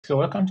So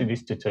welcome to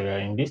this tutorial.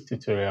 In this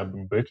tutorial, I'll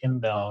be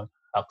breaking down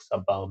Ask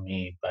About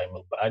Me by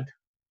Mohbad.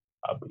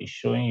 I'll be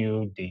showing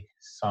you the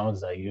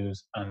sounds I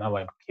use and how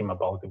I came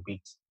about the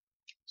beats.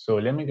 So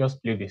let me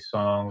just play the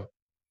song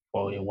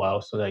for a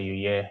while so that you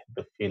hear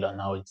the feel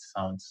and how it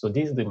sounds. So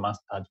this is the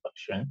mastered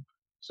version.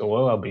 So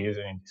what I'll be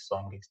using in the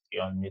song is the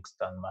unmixed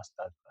and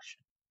mastered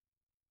version.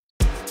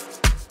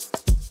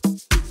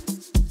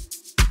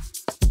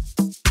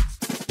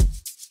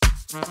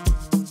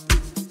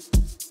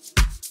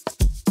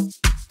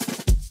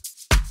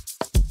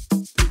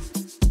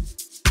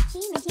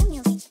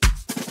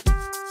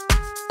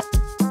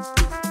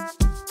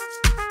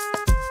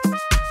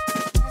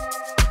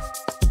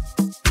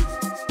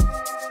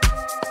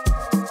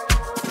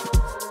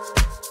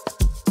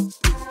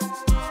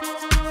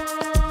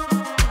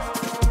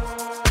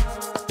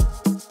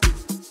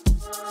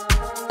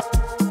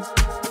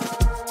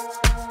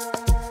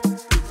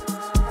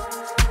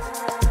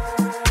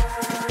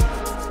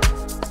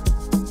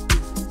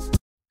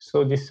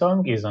 So the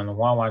song is on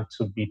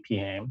 112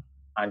 BPM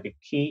and the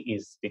key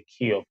is the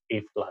key of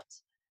A flat.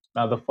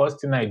 Now the first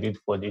thing I did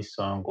for this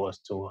song was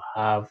to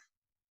have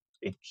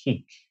a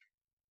kick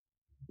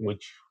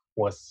which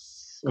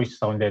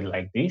sounded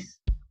like this.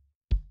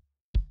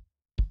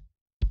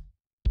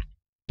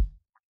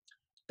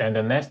 Then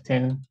the next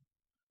thing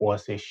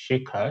was a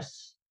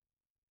shakers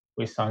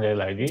which sounded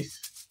like this.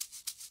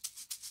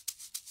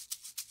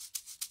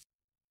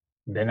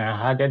 Then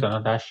I added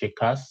another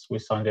shakers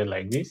which sounded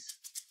like this.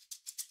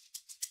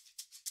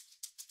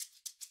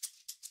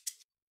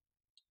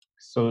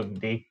 So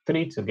the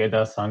three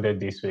together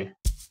sounded this way.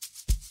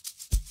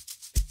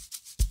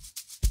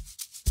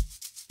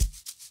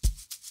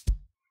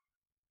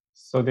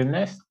 So the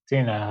next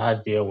thing I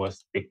had there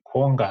was the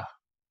conga,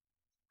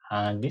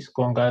 and these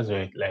congas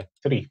were like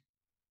three.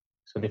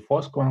 So the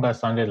first conga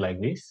sounded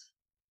like this.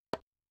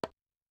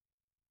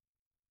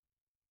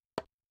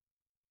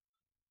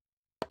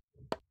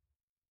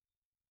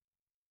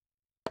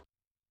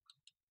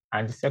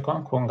 And the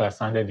second conga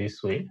sounded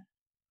this way.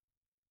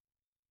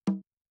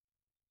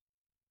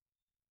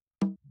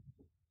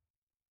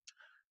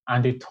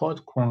 And the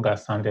third conga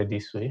sounded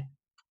this way.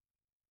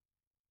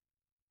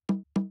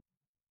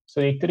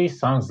 So the three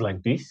sounds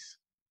like this.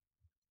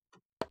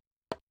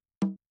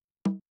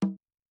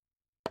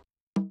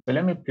 So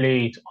let me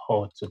play it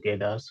all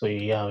together so you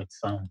hear how it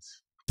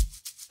sounds.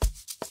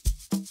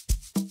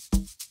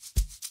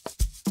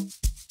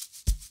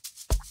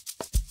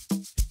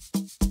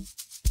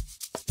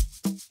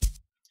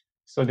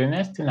 So the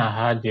next thing I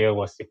had there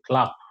was a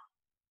clap.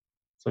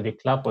 So the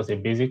clap was a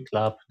basic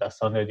clap that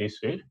sounded this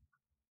way.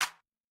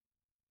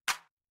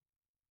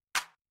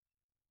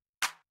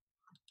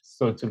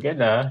 So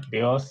together,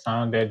 they all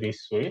sounded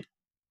this way.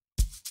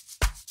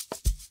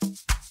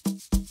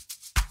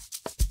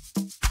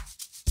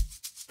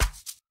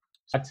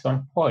 At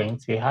some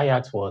point, a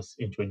hi-hat was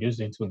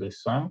introduced into the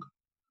song,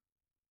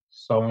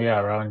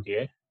 somewhere around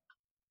here,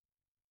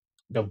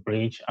 the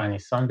bridge, and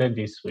it sounded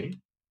this way.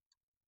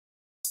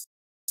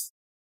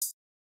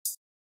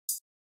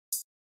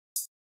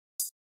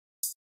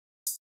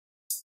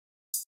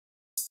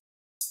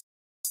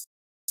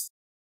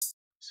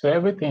 So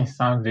everything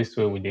sounds this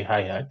way with the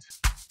hi-hat.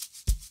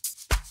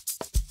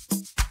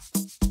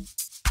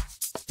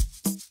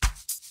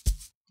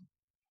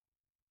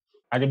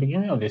 At the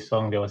beginning of the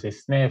song, there was a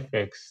snare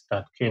effect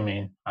that came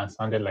in and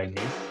sounded like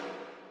this.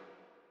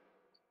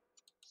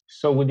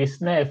 So with the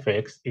snare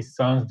effects, it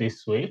sounds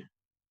this way.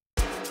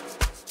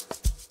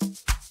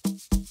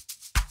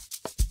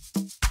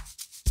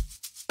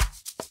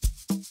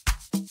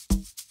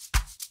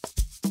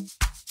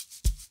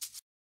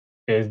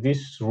 There's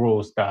this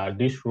roll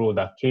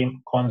that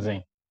comes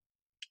in.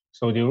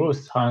 So the roll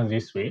sounds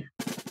this way.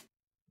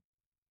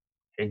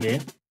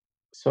 Again.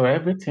 So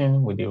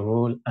everything with the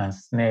roll and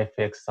snare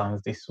effect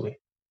sounds this way.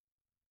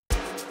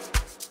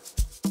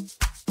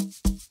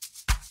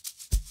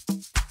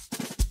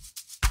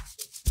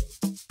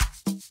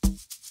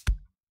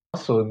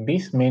 Also,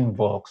 this main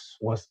box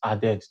was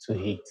added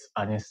to it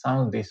and it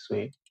sounds this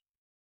way.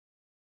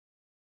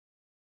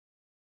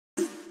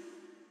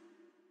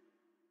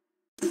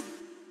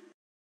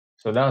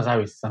 So that was how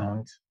it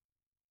sounds.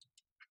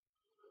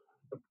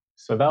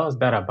 So that was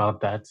that about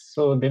that.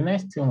 So the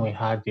next thing we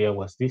had here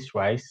was this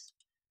rise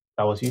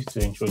that was used to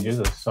introduce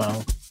a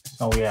song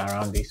somewhere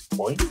around this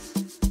point.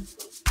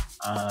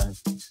 And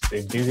it's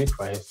a basic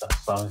rise that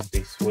sounds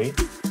this way.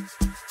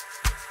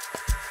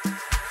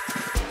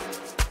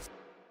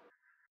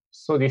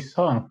 So the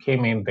song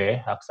came in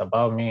there, Ask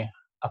About Me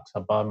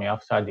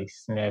after the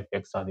snare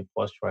effects and the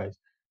first rise.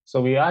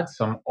 So we had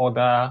some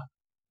other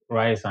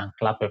rise and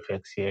clap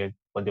effects here,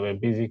 but they were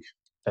basic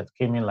that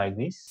came in like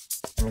this.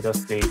 Let me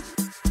just play it.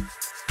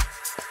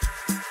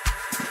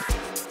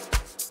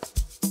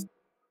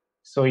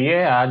 So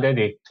here I added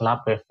a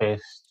clap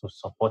effect to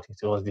support it.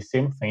 It was the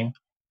same thing,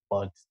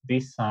 but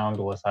this sound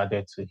was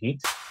added to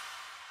it.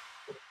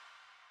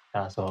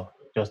 That's all,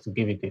 just to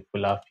give it a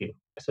fuller feel.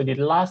 So the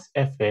last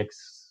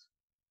effects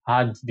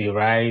had the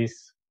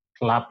rise,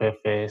 clap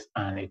effects,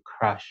 and a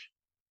crash.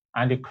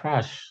 And the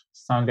crash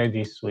sounded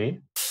this way.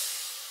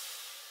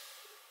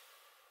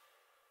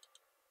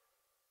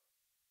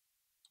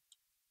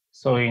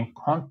 So in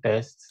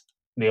context,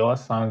 they all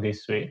sound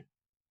this way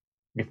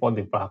before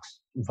the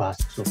verse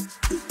 2.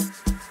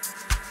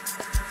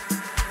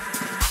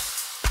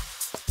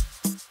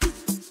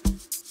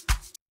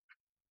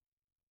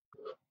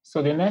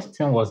 So the next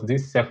thing was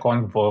this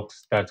second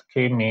vox that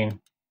came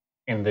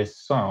in the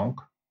song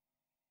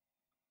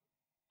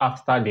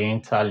after the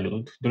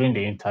interlude, during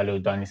the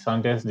interlude, and it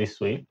sounded this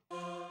way.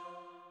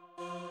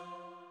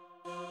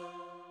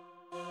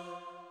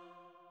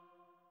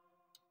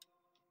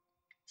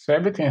 So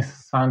everything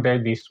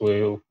sounded this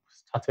way,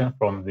 starting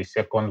from the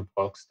second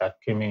vox that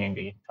came in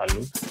the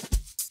interlude.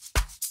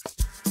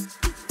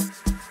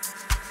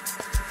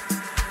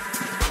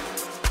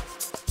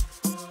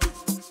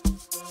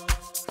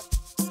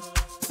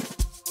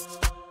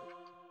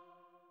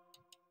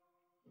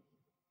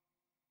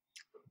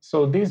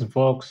 So this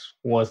vox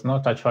was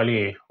not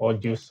actually an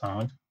audio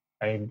sound.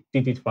 I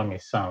did it from a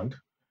sound.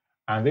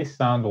 And this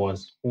sound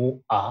was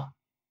OR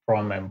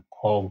from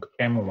Korg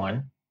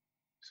M1.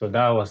 So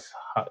that was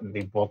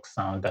the vox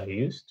sound I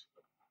used.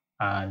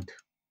 And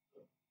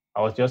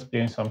I was just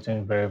playing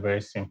something very,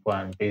 very simple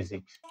and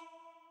basic.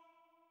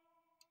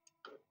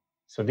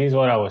 So this is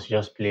what I was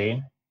just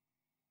playing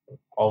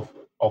off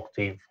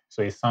octave.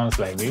 So it sounds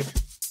like this.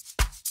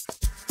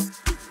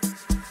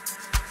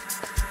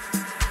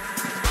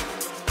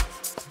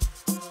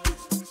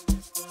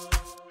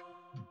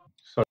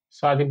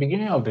 So at the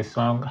beginning of the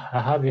song,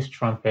 I have this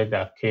trumpet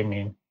that came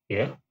in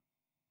here.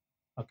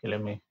 Okay,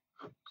 let me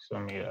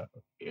zoom it up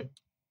here.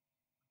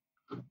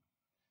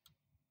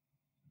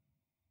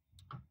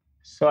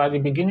 So at the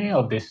beginning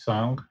of the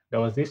song, there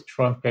was this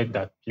trumpet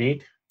that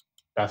played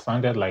that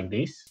sounded like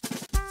this.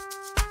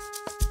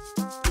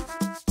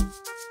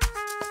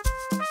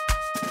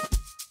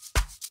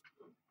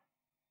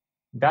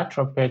 That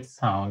trumpet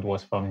sound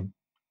was from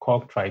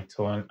Korg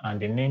Triton, and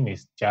the name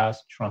is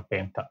Jazz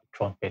Trumpeter.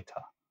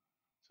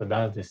 So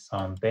that's the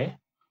sound there.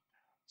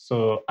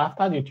 So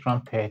after the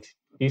trumpet,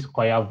 this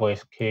choir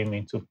voice came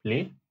into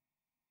play.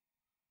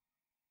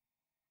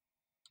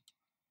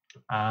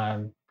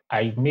 And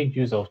I made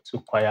use of two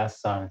choir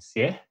sounds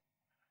here.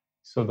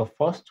 So the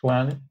first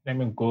one, let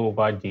me go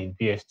over the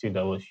VST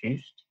that was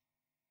used.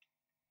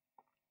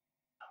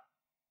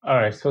 All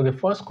right, so the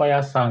first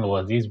choir sound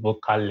was this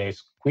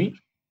vocalless qui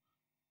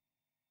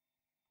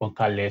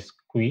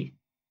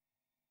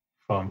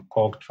from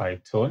Korg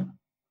Triton.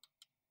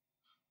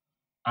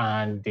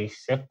 And the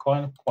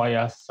second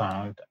choir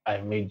sound I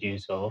made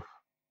use of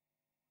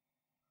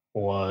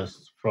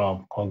was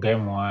from Korg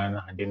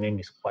M1, and the name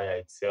is choir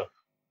itself.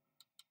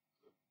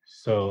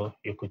 So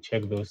you could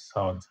check those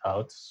sounds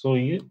out. So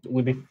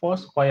with the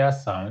first choir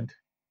sound,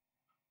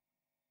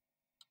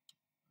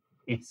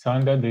 it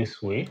sounded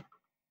this way.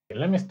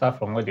 Let me start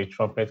from where the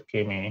trumpet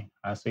came in,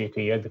 and so you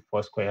can hear the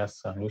first choir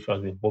sound, which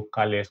was the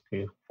vocalist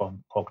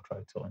from Korg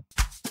Triton.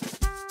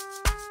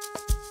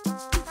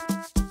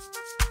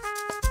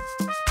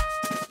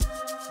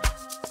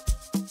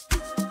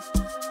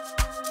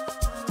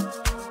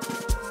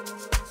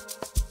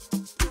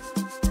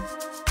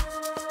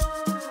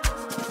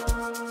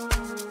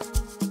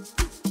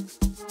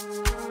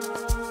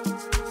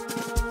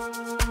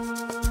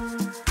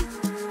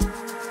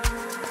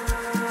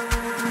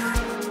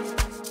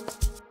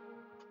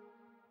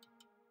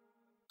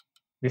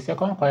 The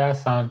second choir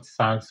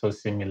sounds so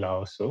similar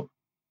also.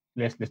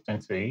 Let's listen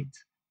to it,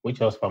 which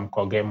was from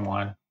Korg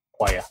M1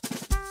 choir.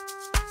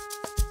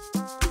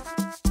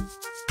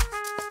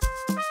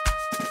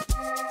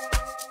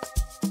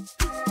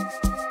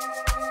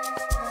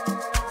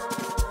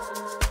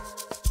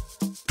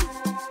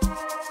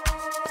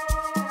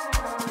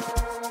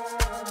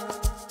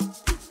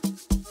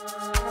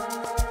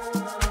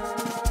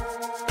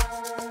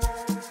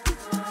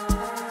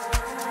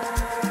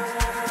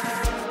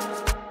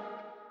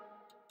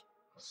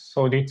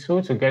 So the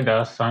two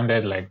together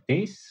sounded like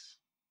this.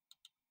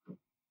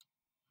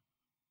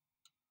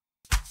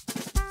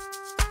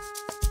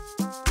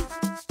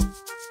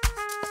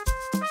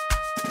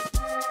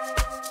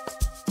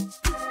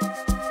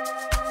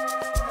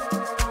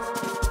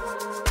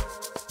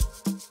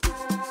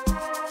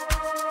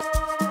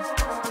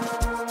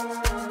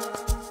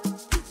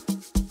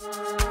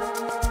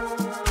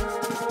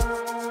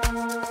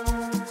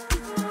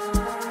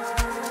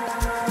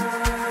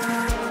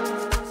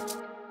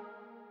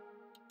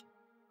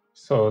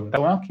 So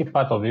the one key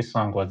part of this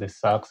song was the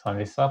sax,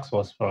 and the sax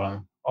was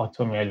from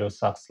Auto Mellow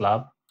Sax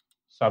Lab.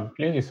 So I'll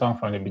play the song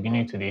from the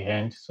beginning to the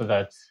end so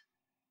that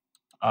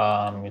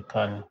you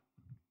can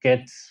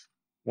get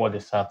what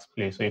the sax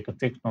plays, so you could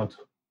take note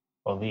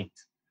of it.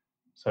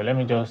 So let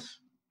me just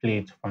play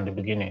it from the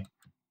beginning.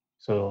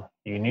 So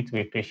you need to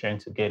be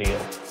patient to get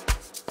it.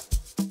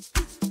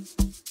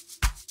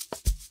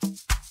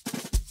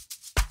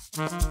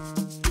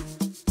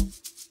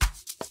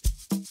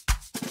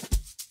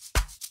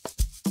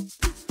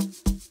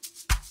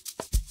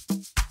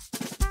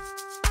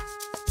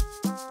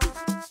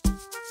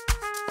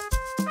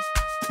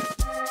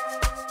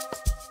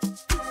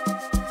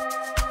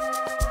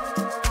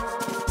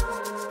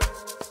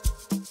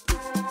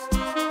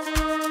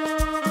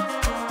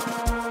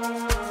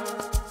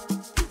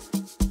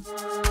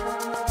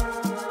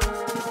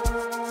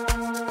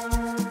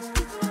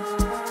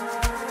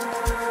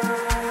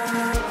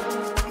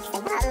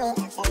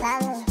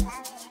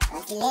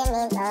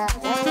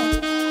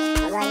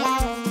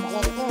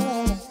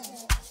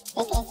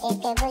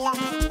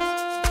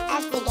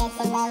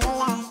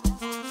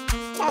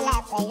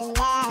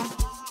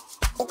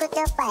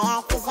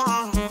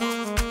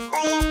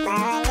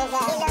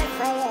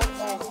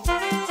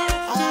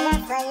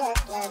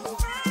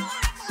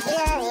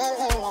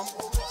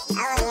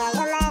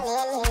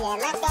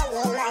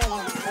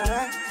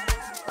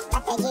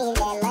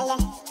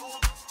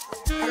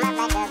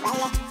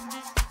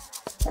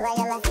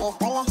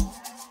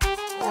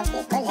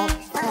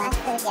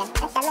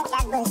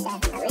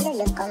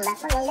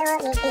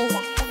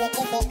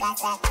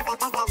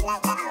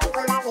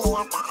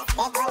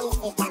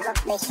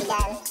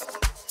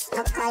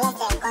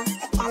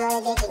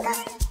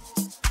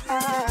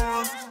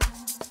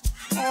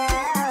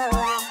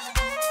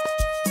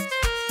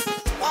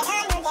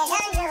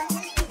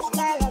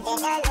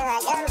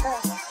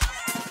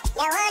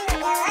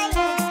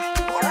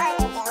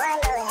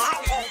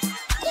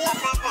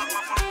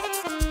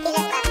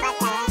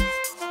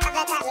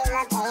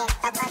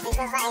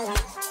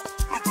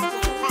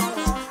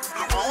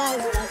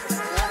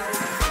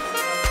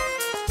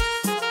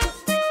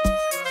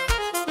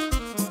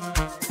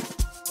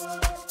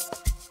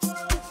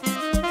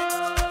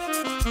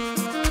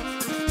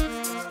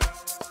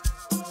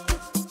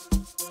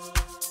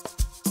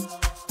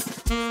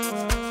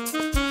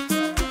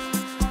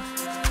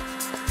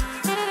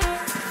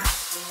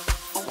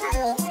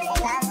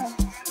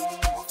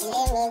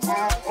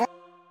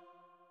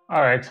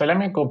 All right, so let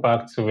me go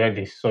back to where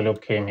the solo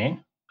came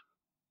in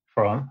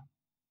from.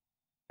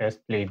 Let's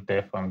play it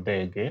there from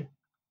there again,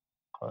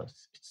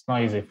 because it's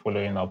not easy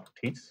following up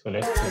with it. So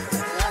let's play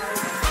this.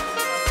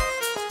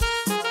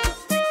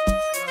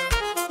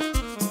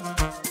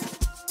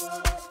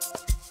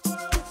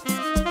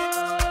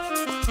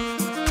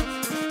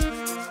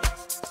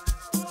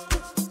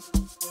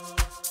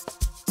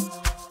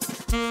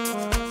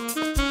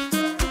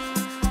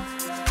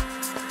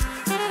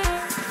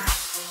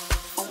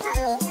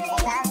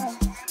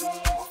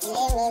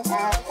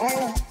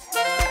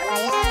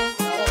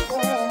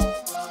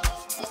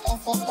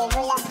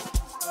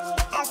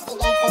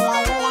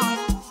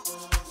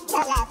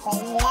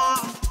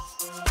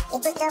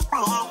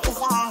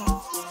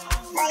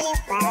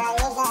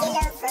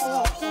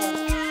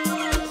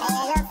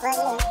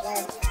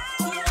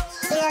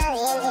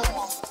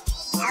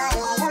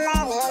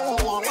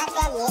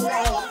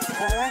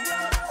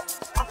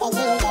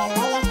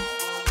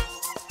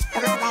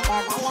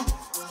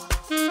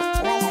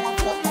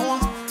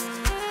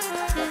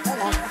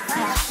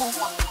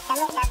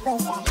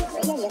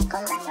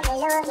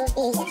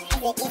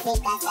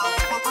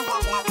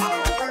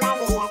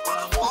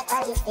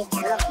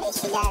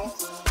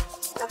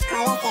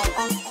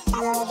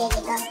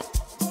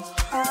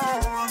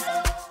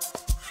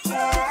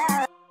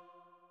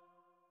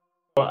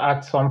 So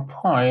at some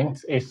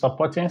point, a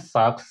supporting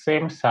sax,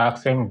 same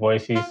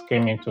voices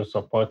came in to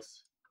support,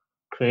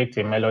 create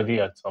a melody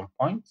at some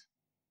point.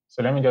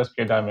 So let me just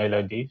play that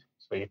melody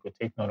so you could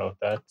take note of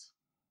that.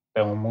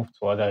 Then we'll move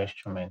to other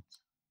instruments.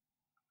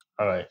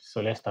 All right,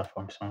 so let's start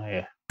from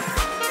somewhere.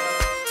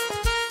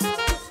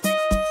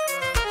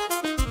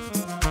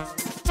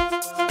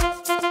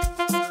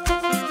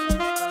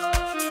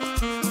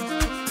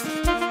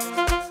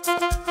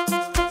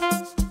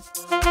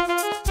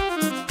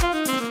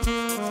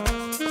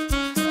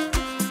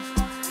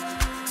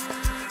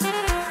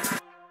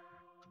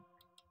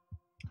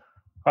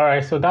 All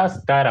right, so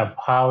that's that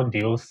about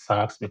the old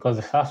sax, because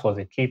the sax was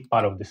a key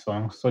part of the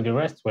song. So the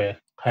rest were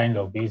kind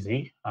of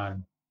easy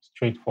and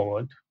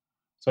straightforward.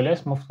 So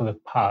let's move to the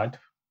pad.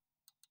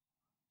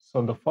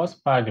 So the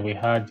first pad we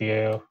had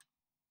here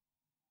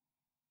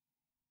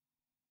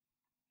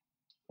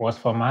was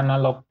from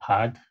analog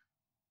pad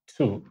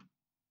 2.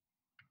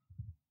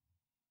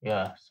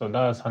 Yeah, so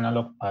that was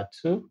analog pad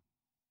 2,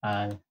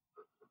 and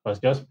was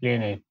just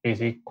playing a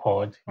basic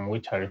chord in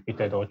which I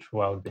repeated all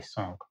throughout the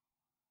song.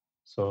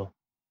 So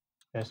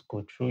let's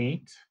go through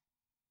it,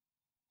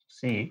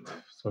 see it.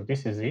 So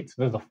this is it. This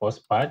is the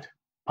first pad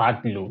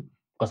low,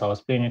 because I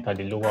was playing it at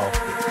the lower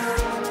octave.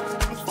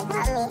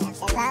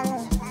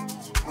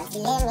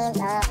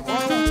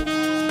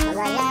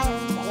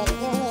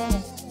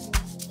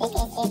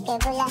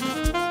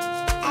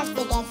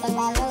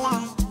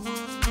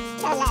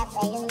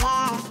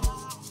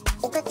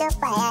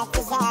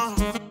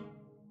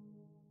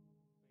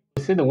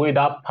 You see the way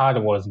that pad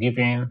was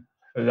giving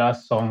that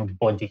song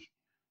body.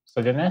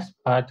 So the next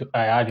pad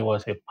I had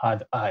was a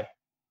pad I,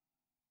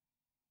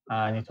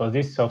 and it was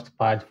this soft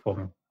pad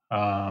from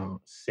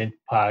synth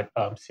pad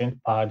from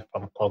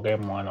Korg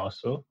M1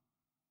 also.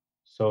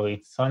 So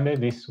it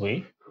sounded this way.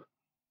 You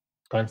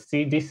can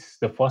see this,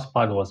 the first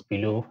pad was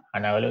below,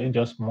 and I already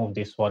just moved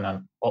this one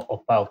an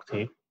upper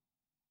octave,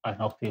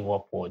 an octave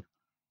upward.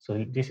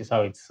 So this is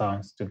how it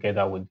sounds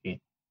together with the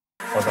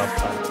other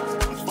pad.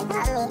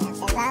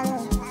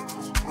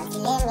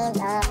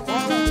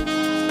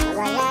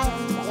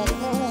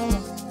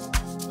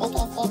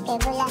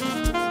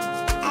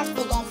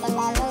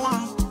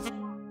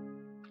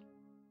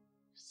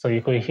 So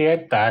you could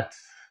hear that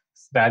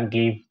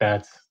gave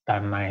that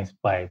nice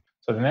vibe.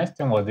 So the next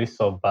thing was this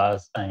sub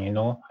bass, and you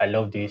know I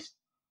love this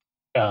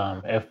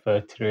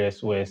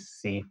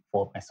F3SOSC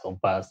for my sub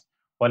bass,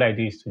 what I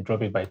do is to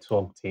drop it by 2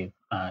 octaves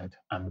and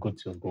I'm good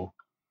to go.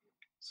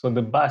 So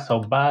the bass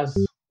or bass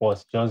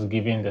was just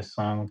giving the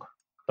song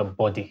the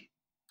body.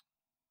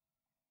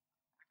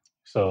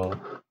 So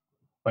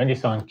when the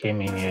song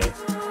came in here,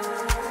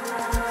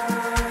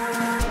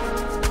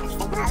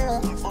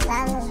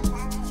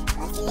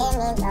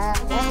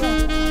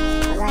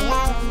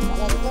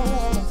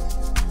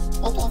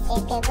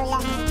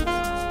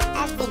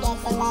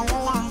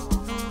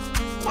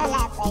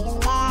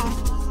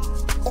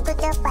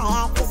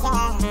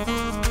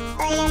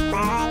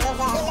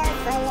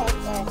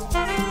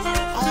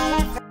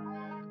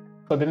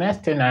 so the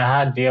next thing I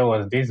had there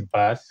was this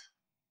bass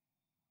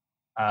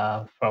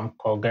from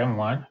Korg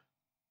M1,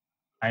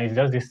 and it's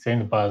just the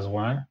same bass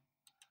one,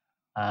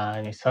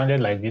 and it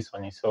sounded like this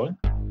on its own.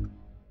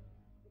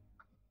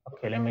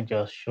 Okay, let me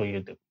just show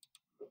you the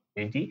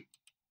MIDI.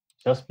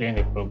 Just playing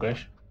the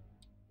progression.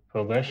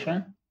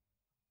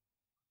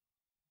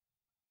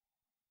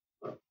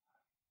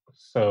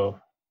 So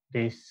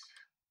this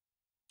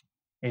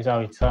is how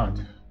it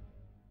sounds.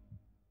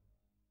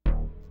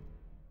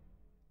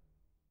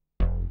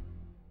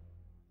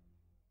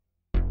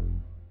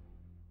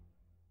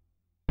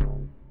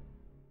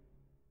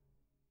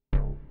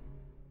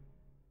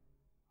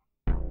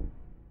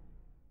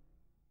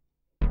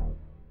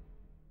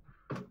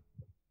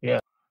 Yeah.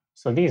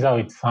 So this is how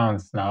it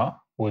sounds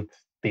now with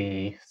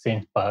the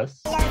synth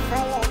bass.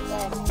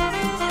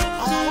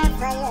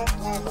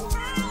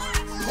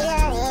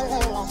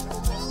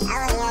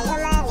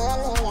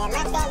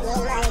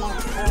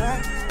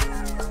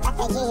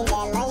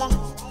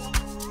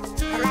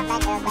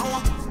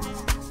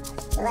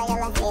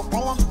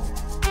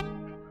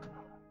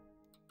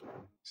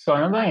 So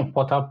another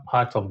important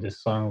part of the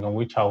song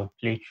which I will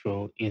play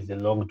through is the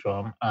log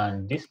drum,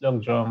 and this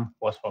log drum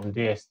was from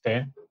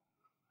DS10,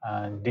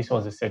 and this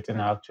was the setting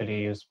I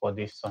actually used for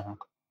this song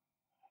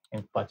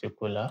in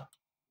particular.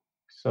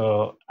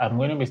 So I'm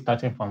going to be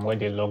starting from where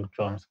the log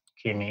drums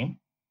came in,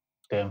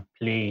 then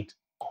play it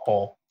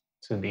all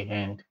to the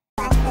end.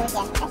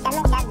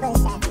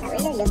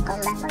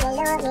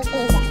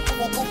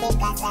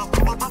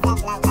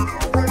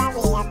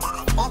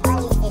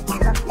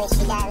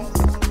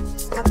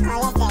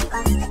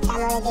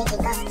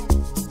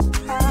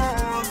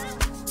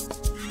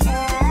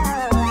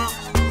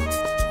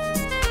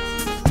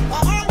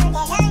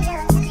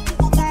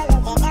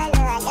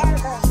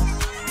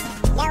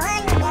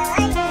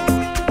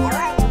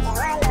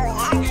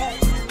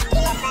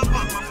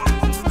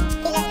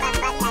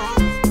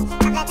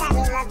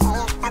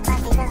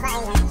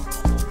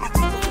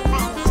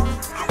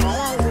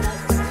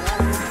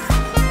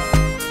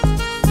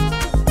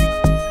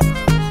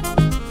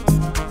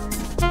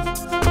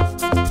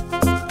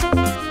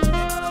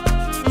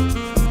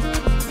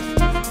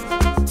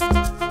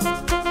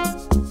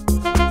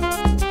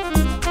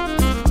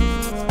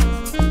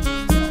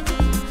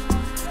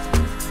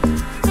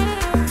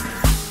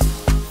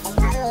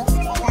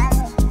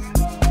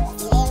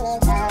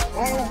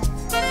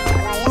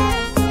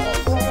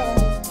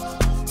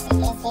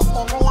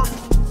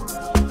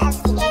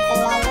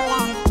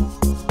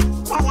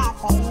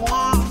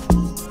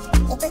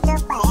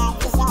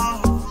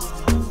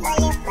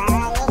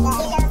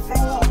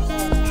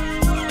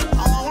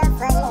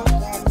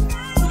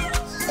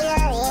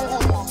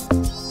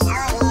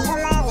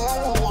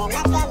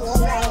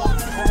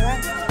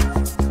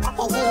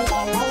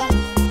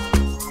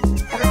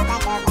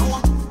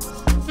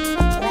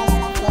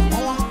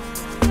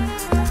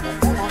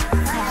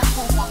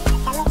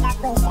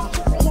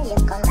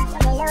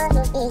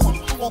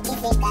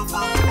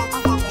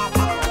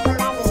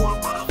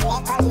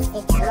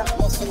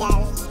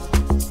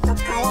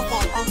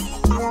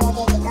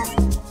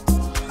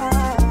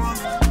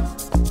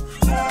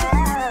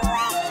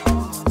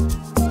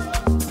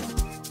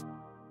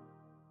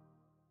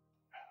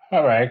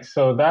 All right,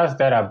 so that's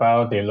that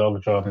about the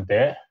log drum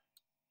there.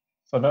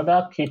 So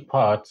another key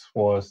part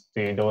was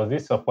there was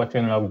this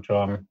supporting log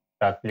drum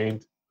that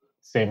played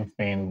same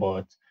thing,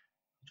 but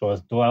it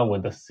was dual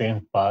with the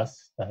same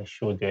bass that I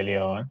showed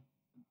earlier on.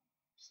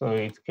 So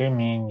it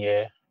came in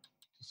here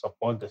to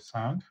support the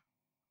sound.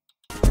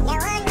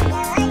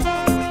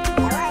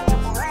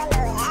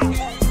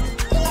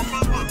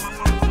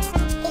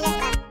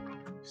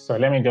 So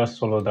let me just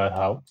solo that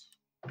out.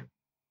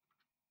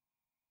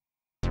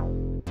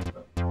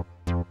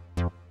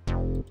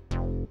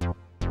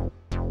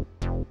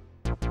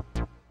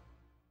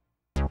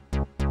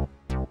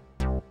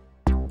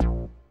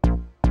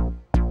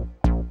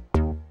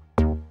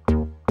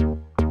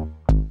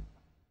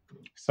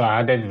 So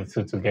I added the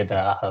two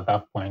together at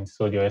that point.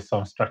 So there was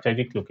some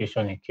strategic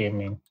location it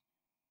came in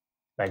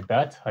like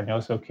that, and it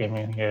also came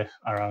in here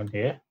around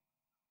here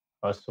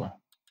also.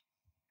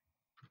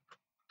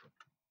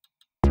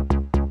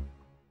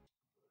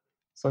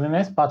 So the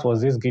next part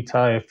was this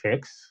guitar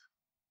effects,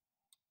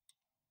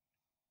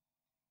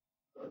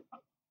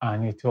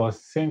 and it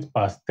was synth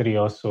bass 3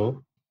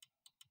 also.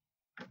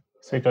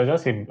 So it was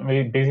just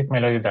a basic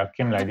melody that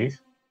came like this.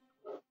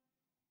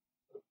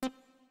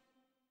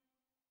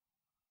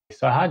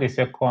 So I had a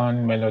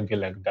second melody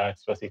like that. It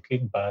was a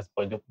click bass,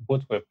 but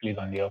both were played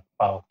on the upper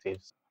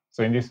octaves.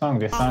 So in the song,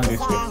 they sound this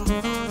way.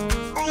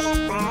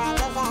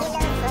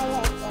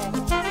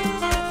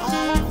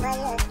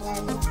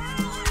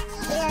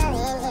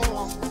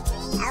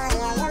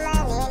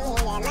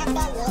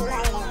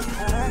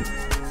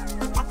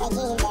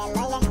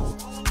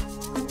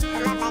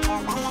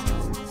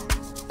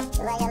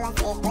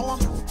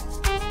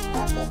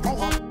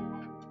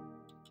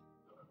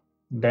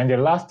 Then the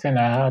last thing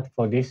I had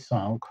for this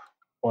song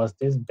was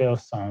this bell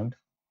sound.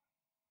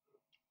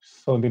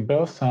 So the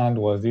bell sound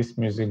was this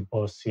music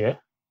box here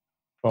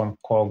from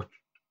Korg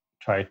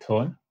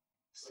Triton.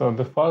 So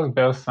the first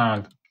bell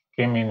sound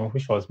came in,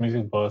 which was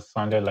music box,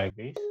 sounded like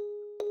this.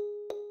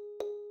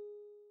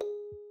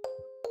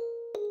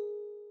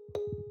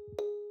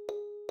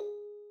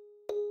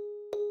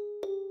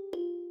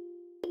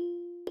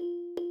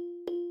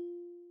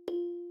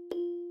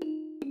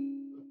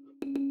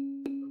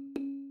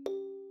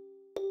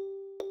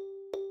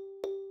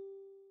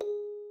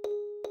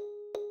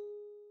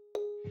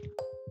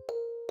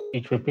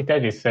 It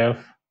repeated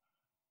itself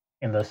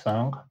in the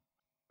song.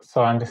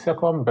 So on the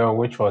second bell,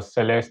 which was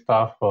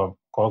Celesta from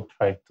Korg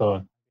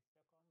Triton,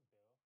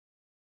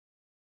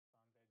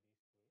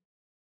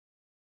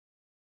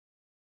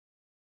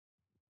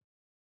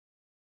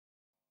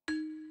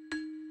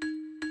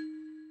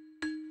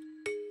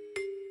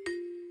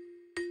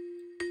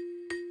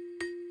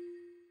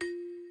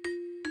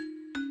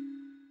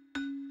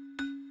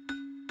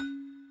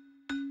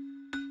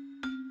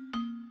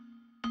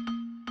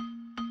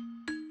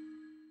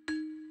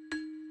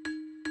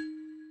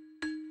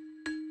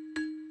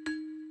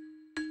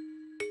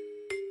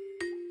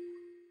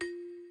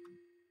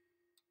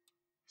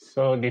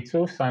 so the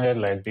two sounded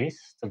like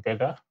this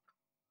together.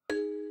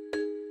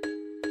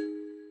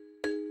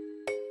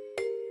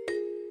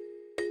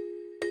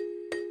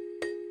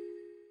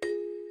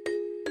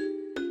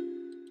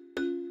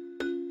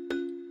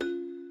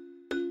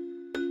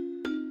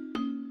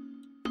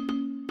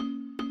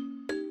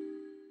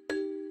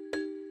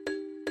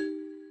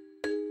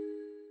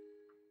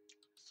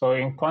 So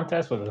in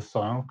context with the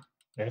song,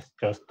 let's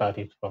just start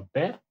it from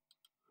there.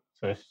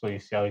 So you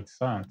see how it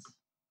sounds.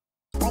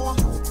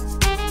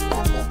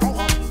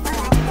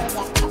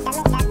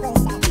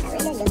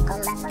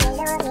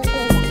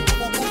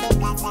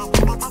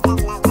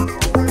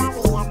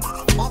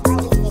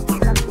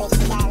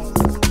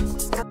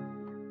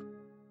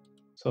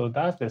 So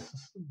that's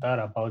that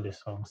about the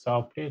song. So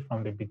I'll play it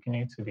from the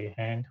beginning to the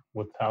end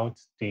without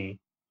the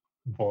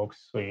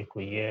box, so you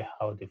could hear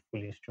how the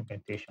full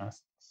instrumentation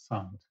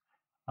sounds.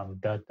 And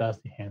with that, that's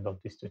the end of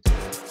this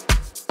tutorial.